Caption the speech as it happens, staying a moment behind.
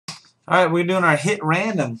Alright, we're doing our hit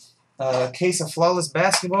random. Case of Flawless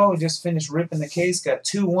Basketball. We just finished ripping the case. Got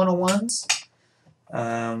two 101s.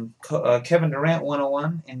 Kevin Durant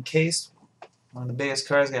 101 encased. One of the biggest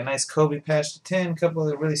cards. Got a nice Kobe patch to 10. A couple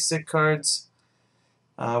of really sick cards.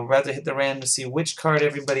 We'll rather hit the random to see which card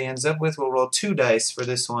everybody ends up with. We'll roll 2 dice for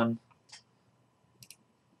this one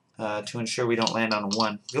to ensure we don't land on a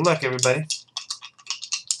 1. Good luck, everybody.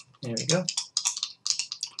 There we go.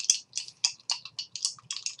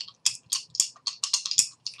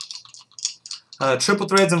 Triple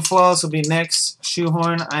Threads and Flawless will be next.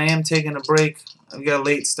 Shoehorn, I am taking a break. We got a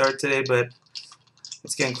late start today, but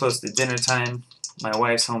it's getting close to dinner time. My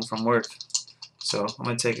wife's home from work. So I'm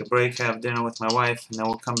going to take a break, have dinner with my wife, and then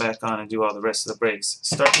we'll come back on and do all the rest of the breaks.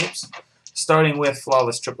 Starting with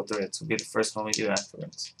Flawless Triple Threads will be the first one we do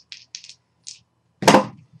afterwards.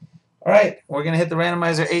 Alright, we're going to hit the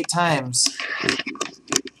randomizer 8 times.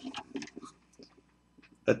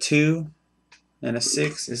 A 2 and a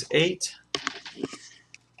 6 is 8.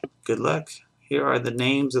 Good luck. Here are the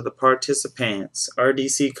names of the participants.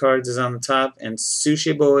 RDC Cards is on the top and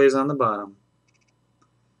Sushi Boy is on the bottom.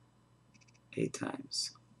 8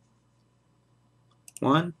 times.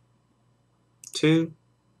 1, 2,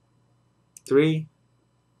 3,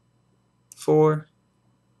 4,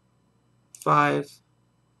 5,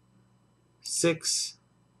 6,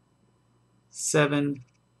 7,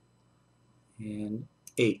 and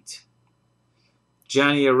 8.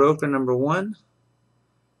 Johnny Aroka, number 1.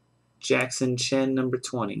 Jackson Chen, number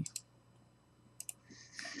 20.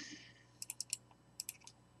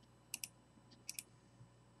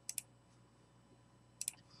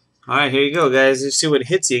 Alright, here you go, guys. You see what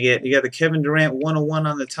hits you get. You got the Kevin Durant 101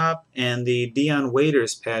 on the top and the Dion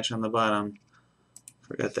Waiters patch on the bottom.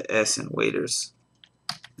 Forgot the S in Waiters.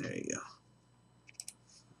 There you go.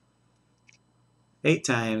 8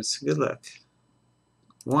 times. Good luck.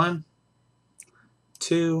 1,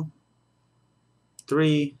 2,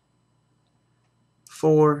 3,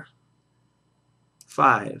 4,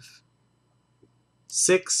 5,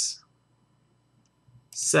 6,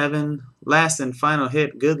 7. Last and final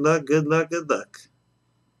hit. Good luck, good luck, good luck.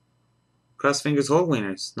 Cross fingers, hold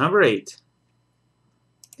winners. Number 8.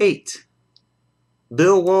 8.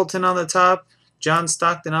 Bill Walton on the top, John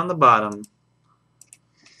Stockton on the bottom.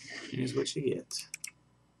 Here's what you get.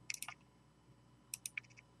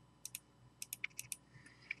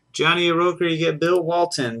 Johnny Aroka, you get Bill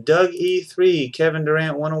Walton. Doug E3, Kevin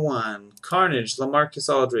Durant 101. Carnage,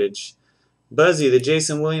 LaMarcus Aldridge. Buzzy, the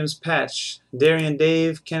Jason Williams patch. Darian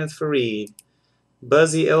Dave, Kenneth Faried.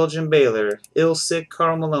 Buzzy, Elgin Baylor. Ill Sick,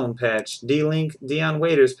 Karl Malone patch. D-Link, Dion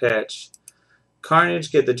Waiters patch.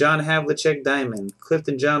 Carnage, get the John Havlicek diamond.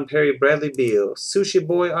 Clifton John Perry, Bradley Beal. Sushi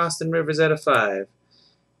Boy, Austin Rivers at a 5.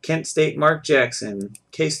 Kent State, Mark Jackson.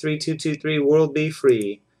 Case 3223, World Be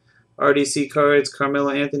Free. RDC Cards, Carmelo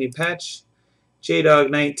Anthony patch. J-Dog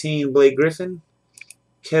 19, Blake Griffin.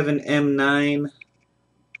 Kevin M9,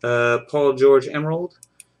 Paul George Emerald.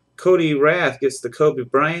 Cody Rath gets the Kobe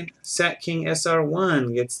Bryant. Sat King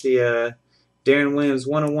SR1 gets the Darren Williams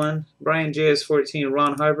 101. Brian JS14,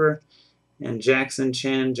 Ron Harbor. And Jackson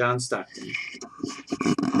Chen, John Stockton.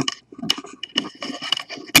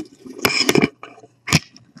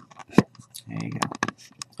 There you go.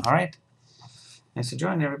 All right. Thanks for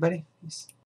joining, everybody. Peace.